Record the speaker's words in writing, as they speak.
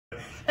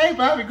Hey,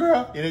 Bobby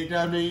girl, it ain't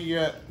time to eat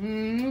yet.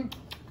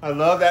 I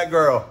love that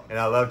girl, and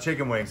I love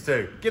chicken wings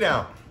too. Get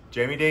down.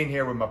 Jamie Deen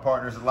here with my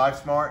partners at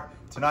Lifesmart.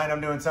 Tonight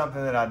I'm doing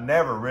something that I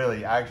never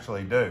really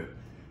actually do.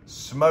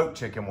 Smoked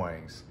chicken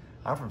wings.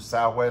 I'm from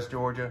Southwest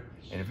Georgia,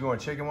 and if you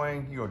want a chicken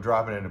wing, you're gonna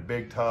drop it in a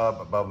big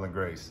tub of bubbling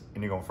grease,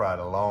 and you're gonna fry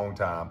it a long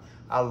time.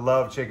 I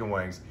love chicken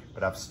wings,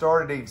 but I've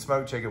started eating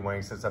smoked chicken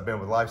wings since I've been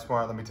with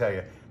Lifesmart. Let me tell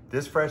you,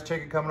 this fresh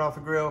chicken coming off the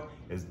grill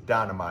is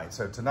dynamite.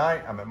 So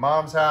tonight I'm at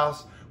Mom's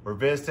house. We're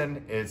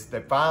visiting. It's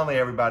that finally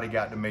everybody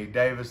got to meet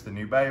Davis, the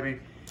new baby,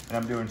 and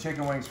I'm doing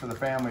chicken wings for the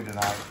family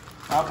tonight.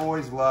 My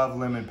boys love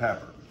lemon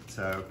pepper,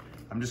 so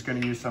I'm just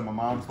gonna use some of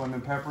Mom's lemon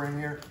pepper in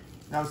here.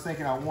 And I was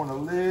thinking I want a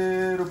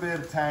little bit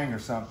of tang or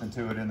something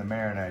to it in the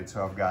marinade,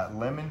 so I've got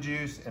lemon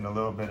juice and a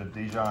little bit of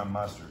Dijon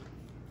mustard.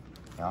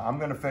 Now I'm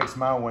gonna fix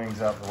my wings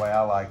up the way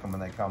I like them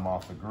when they come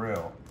off the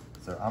grill.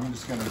 So I'm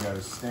just gonna go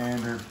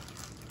standard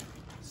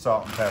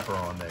salt and pepper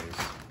on these.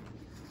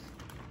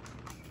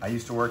 I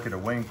used to work at a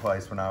wing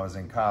place when I was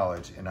in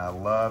college, and I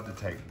love to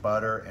take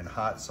butter and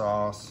hot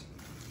sauce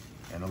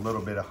and a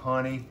little bit of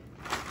honey.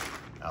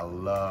 I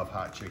love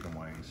hot chicken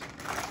wings.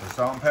 So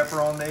salt and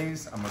pepper on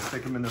these. I'm gonna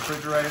stick them in the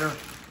refrigerator,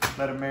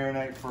 let them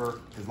marinate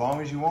for as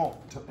long as you want,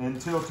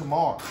 until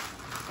tomorrow.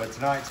 But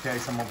tonight's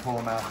case, I'm gonna pull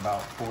them out in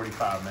about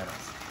 45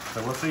 minutes.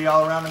 So we'll see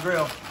y'all around the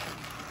grill.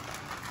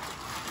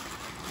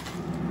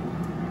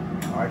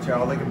 All right,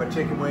 y'all, look at my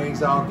chicken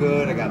wings, all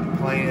good. I got the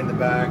plain in the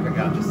back. I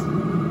got this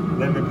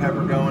lemon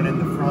pepper going in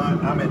the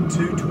front. I'm at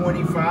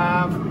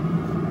 225. You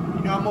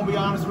know, I'm gonna be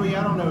honest with you,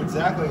 I don't know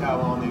exactly how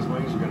long these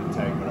wings are gonna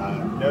take, but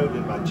I know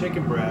that my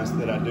chicken breast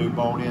that I do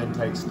bone in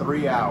takes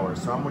 3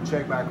 hours. So I'm gonna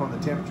check back on the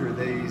temperature of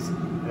these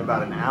in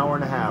about an hour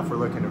and a half. We're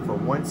looking for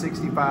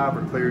 165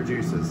 or clear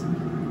juices.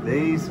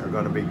 These are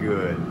gonna be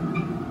good.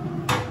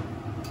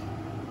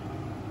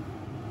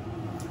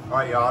 All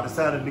right, y'all, I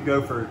decided to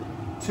go for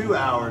 2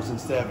 hours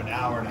instead of an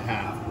hour and a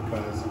half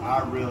because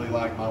I really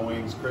like my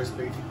wings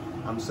crispy.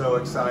 I'm so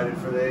excited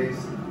for these.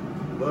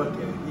 Look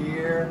at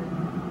here.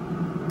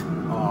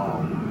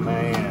 Oh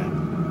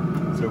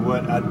man. So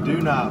what I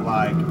do not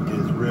like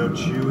is real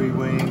chewy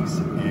wings,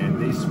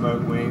 and these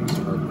smoked wings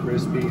are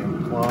crispy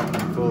and plump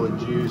and full of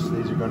juice.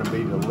 These are gonna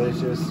be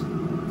delicious.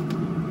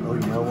 Oh,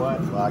 you know what?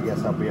 Well, I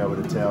guess I'll be able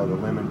to tell the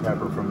lemon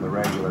pepper from the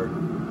regular,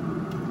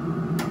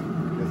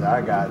 because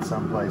I got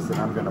someplace that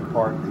I'm gonna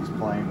park these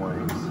plain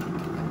wings.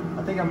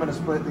 I think I'm gonna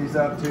split these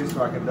up too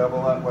so I can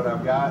double up what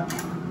I've got.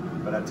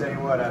 But I tell you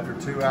what, after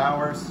 2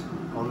 hours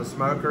on the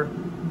smoker,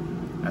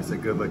 that's a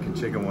good looking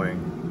chicken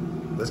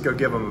wing. Let's go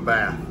give them a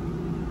bath.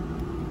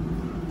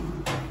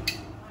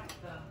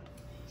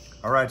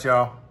 All right,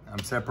 y'all,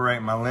 I'm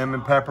separating my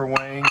lemon pepper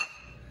wings.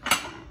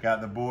 Got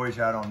the boys,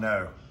 I don't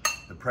know,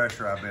 the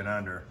pressure I've been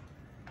under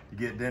to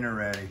get dinner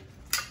ready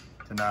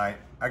tonight.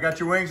 I got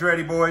your wings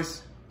ready,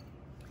 boys.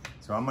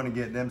 So I'm gonna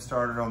get them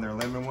started on their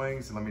lemon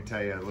wings. And let me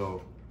tell you a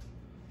little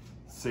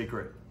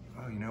secret.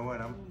 Oh, you know what?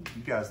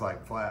 You guys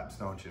like flaps,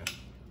 don't you?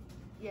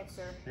 Yes,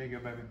 sir. Here you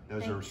go, baby.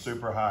 Those are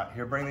super hot.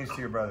 Here, bring these to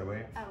your brother, will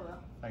you? I will.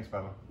 Thanks,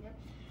 Bubba. Yep.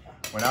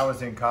 When I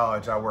was in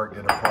college, I worked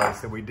at a place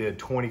that we did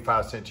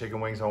 25-cent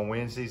chicken wings on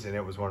Wednesdays, and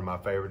it was one of my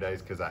favorite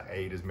days because I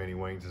ate as many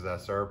wings as I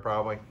served,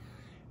 probably.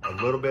 A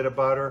little bit of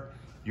butter.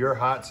 Your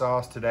hot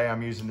sauce today,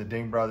 I'm using the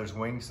Deen Brothers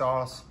wing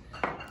sauce,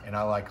 and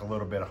I like a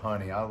little bit of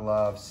honey. I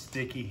love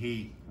sticky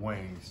heat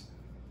wings.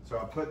 So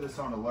I put this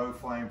on a low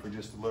flame for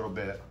just a little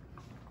bit.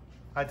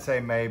 I'd say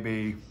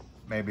maybe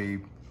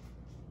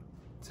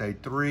say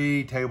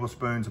 3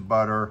 tablespoons of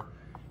butter,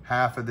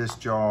 half of this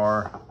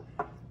jar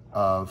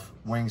of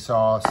wing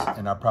sauce,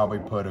 and I probably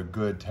put a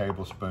good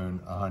tablespoon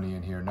of honey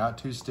in here. Not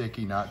too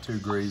sticky, not too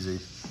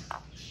greasy.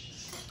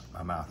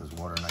 My mouth is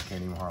watering, I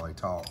can't even hardly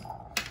talk.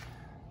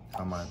 So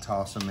I'm gonna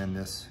toss them in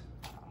this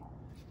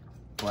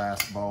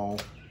glass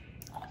bowl.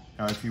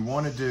 Now, if you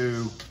wanna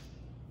do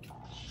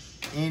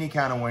any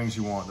kind of wings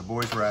you want. The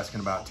boys were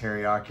asking about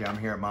teriyaki. I'm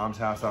here at Mom's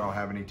house. I don't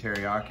have any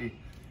teriyaki,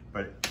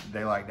 but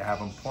they like to have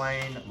them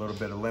plain, a little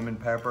bit of lemon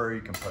pepper.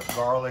 You can put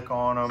garlic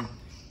on them.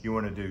 You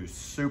want to do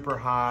super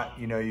hot.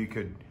 You know, you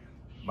could,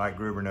 Mike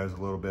Gruber knows a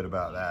little bit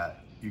about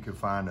that. You could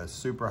find a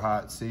super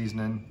hot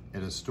seasoning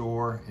at a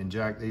store and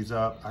jack these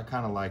up. I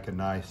kind of like a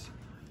nice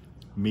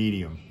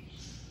medium.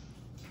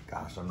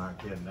 Gosh, I'm not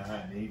kidding. I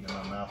hadn't eaten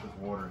and my mouth is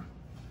watering.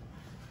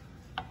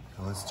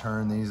 So let's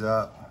turn these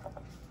up.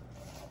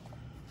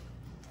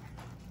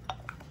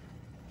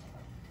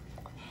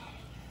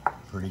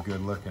 Pretty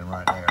good looking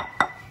right there.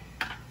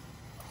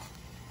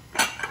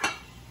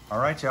 All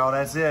right, y'all,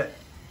 that's it.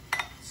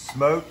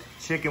 Smoked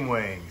chicken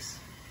wings.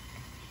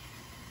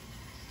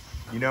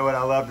 You know what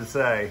I love to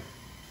say?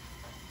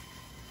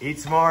 Eat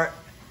smart,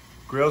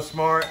 grill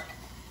smart,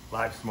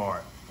 life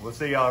smart. We'll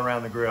see y'all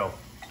around the grill.